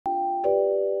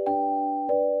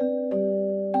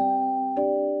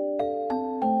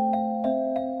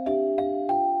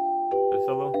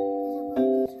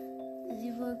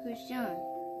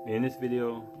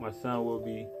video, my son will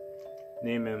be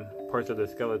naming parts of the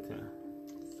skeleton.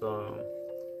 So,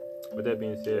 with that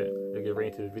being said, let's get right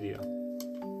into the video.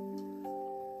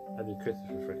 I'll do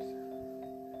Christopher first.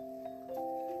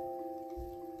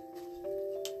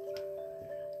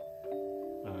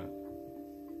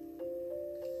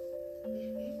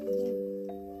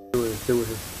 Do it.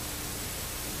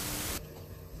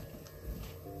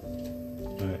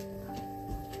 Alright.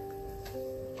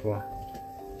 Come on.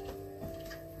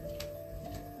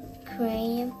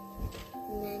 Cranium,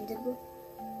 mandible,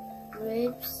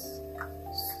 ribs,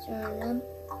 sternum,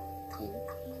 and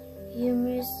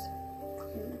humerus,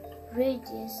 and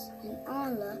radius, and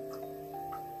ulna,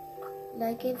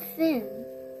 like a fin.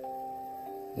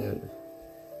 Yes.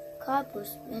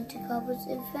 Carpus, metacarpus,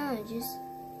 and phalanges,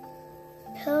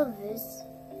 pelvis,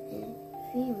 and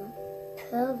femur,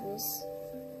 pelvis,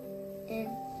 and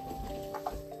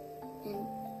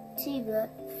tibia,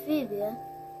 fibula,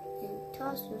 and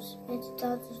tarsus,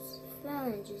 metatarsus,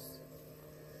 phalanges.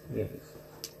 Yes.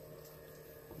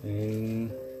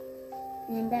 And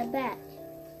that back.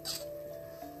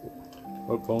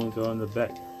 what bones are on the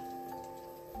back?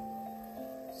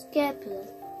 Scapula,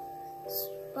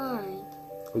 spine,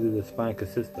 What does the spine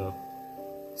consist of?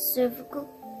 cervical,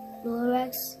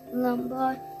 thorax,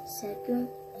 lumbar, sacrum,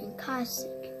 and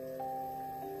coccyx.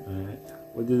 Alright.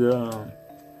 What does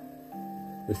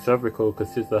the cervical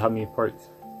consist of how many parts?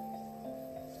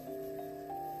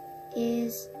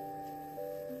 Is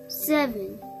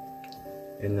 7,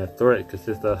 And the thorax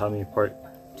consists of how many parts?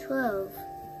 12,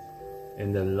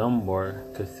 And the lumbar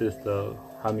consists of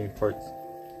how many parts?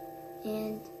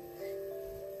 and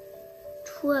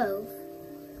 12.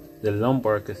 The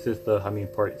lumbar consists of how many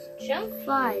parts?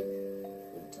 5.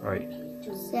 Alright.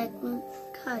 Sacrum,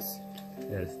 coccyx.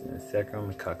 Yes, the sacrum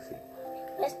and coccyx.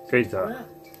 Great job.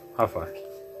 High five.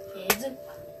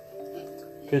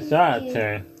 Good job,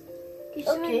 turn.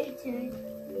 Okay.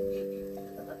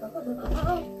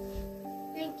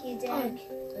 Thank you, Dad.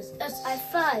 High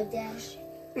five, Dad.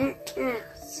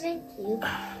 Thank you.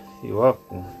 You're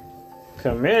welcome.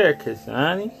 Come here,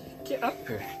 Kasani. Get up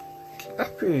here. Get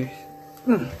up here.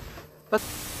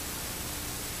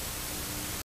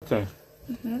 Turn.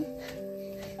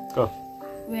 Go.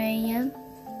 Cranium,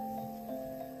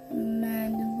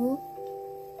 mandible,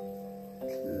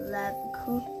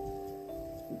 clavicle,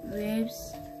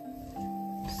 ribs,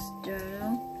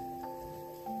 sternum,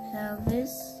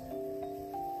 pelvis,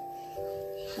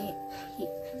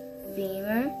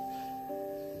 femur,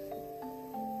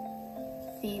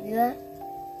 fibula,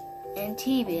 and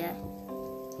tibia.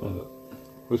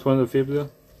 Which one is the fibula?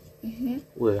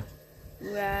 Where?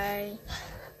 Right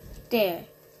there.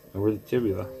 And where's the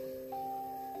tibia?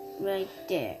 Right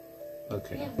there.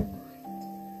 Okay.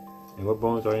 And what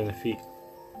bones are in the feet?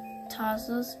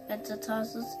 Tarsals,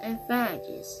 metatarsus, and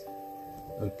phalanges.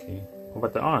 Okay. What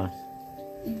about the arms?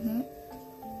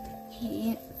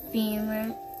 Femur.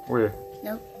 Where?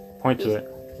 Nope. Point to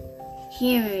it.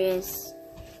 Humerus.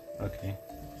 Okay.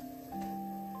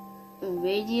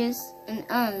 Radius and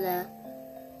ulna.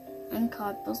 And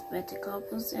carpus,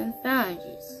 metacarpus, and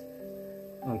phalanges.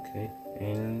 Okay.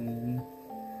 And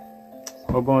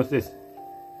what bone is this?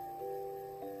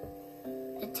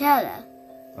 Patella.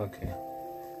 Okay.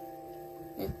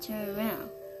 Let's turn around.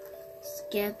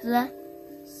 Scapula,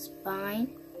 spine,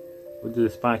 What does the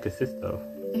spine consist of?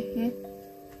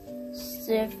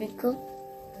 cervical,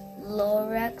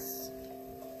 thorax,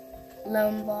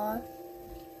 lumbar,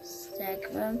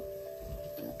 sacrum,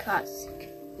 and coccyx.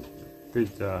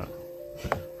 Good job.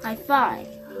 High five.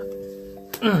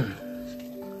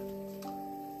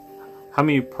 How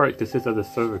many parts consist of the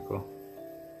cervical?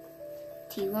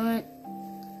 T1,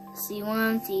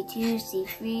 C1, C2,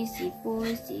 C3,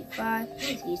 C4, C5,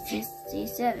 C6,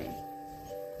 C7.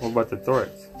 What about the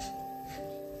thorax?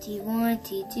 T1,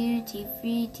 T2, T3,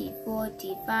 T4,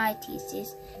 T5,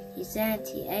 T6, T7,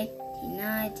 T8, T9,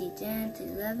 T10,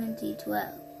 T11, T12.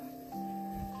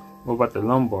 What about the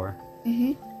lumbar?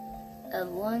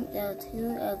 L1, L2,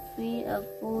 L3,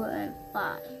 L4, and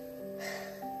 5.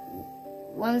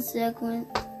 1 second,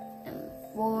 and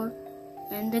 4,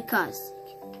 and the coccyx.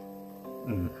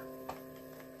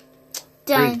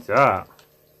 Done. Great job.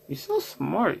 You're so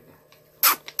smart.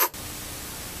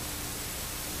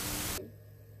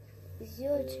 It's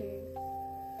your turn.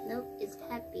 Nope, it's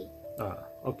happy.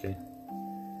 Okay.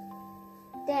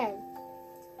 Dad,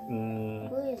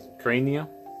 what is it? Cranium?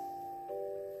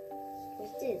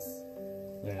 What's this?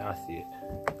 Yeah, I see it.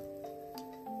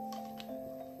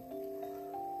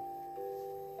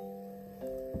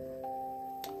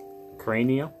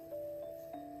 Cranium,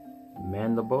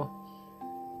 mandible,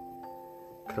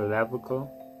 clavicle,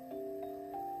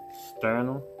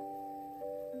 sternum,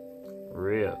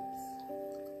 ribs,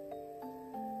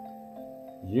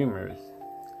 humerus,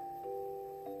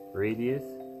 radius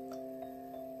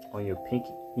on your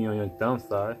pinky, on your thumb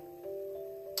side,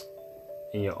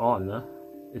 and your ulna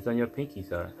is on your pinky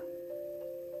side.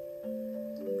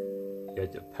 You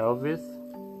got your pelvis.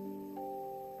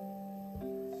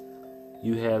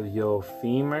 You have your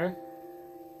femur,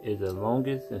 is the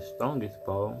longest and strongest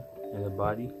bone in the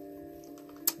body.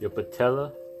 Your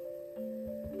patella,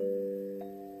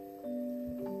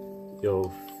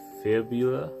 your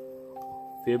fibula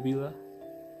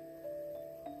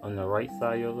on the right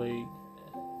side of your leg,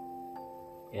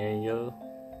 and your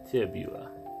tibia.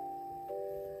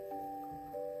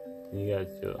 You got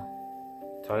your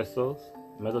tarsos,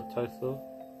 metatarsal,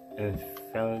 and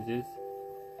phalanges,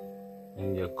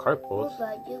 and your carpals.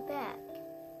 What about your back?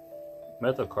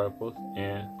 Metacarpals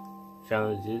and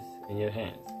phalanges in your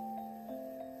hands.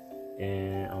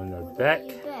 And on the back,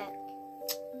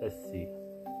 let's see.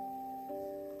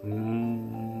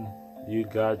 You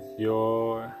got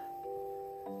your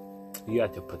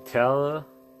patella.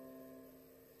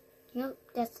 Nope,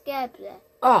 that's scapula.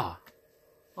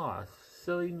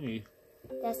 Silly me.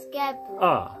 That's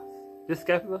scapula. This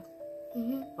scapula?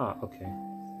 Okay.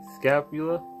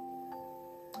 Scapula.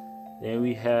 Then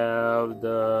we have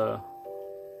the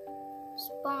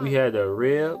Spine. We had the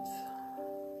ribs.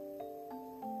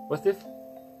 What's this?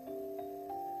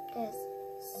 That's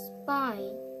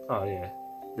spine. Oh yeah,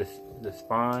 the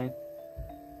spine.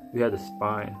 We have the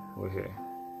spine right here.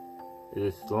 It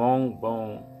is long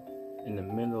bone in the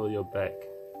middle of your back,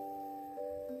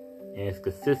 and it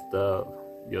consists of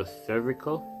your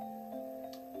cervical,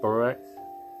 thorax,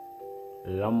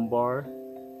 lumbar,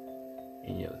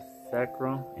 and your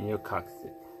sacrum and your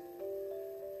coccyx.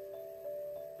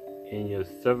 And your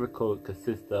cervical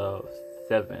consists of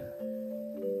 7.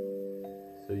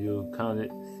 So you count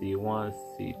it: C1,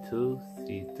 C2,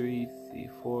 C3,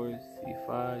 C4, C5,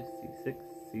 C6,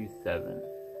 C7.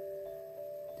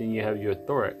 Then you have your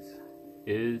thorax,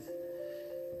 is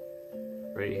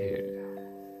right here,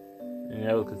 and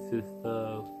that will consist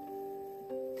of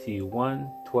T1,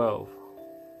 12.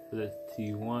 So that's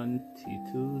T1,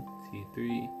 T2,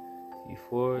 T3,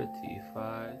 T4, T5,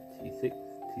 T6,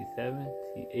 T7,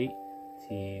 T8,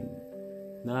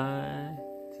 T9,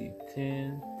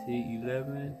 T10,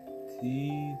 T11,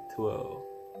 T12.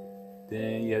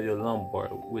 Then you have your lumbar,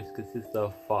 which consists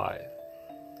of 5.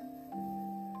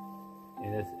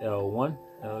 And that's L1,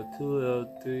 L2,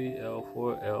 L3, L4,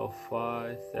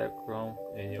 L5, sacrum,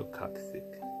 and your coccyx.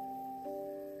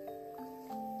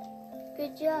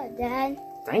 Good job, Dad.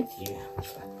 Thank you.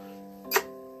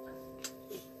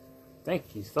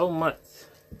 Thank you so much.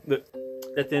 Look,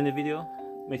 that's the end of the video.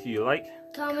 Make sure you like,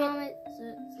 comment,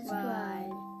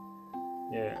 subscribe.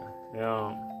 Yeah,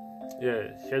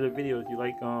 share the videos you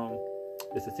like.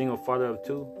 It's a single father of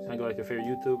 2. Sounds like your favorite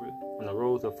YouTuber on the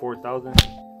road to 4,000.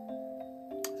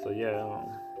 So yeah,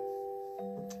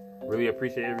 really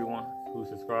appreciate everyone who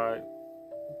subscribed.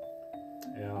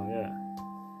 And yeah,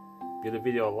 give the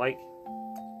video a like,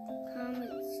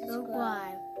 Comment,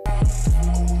 subscribe.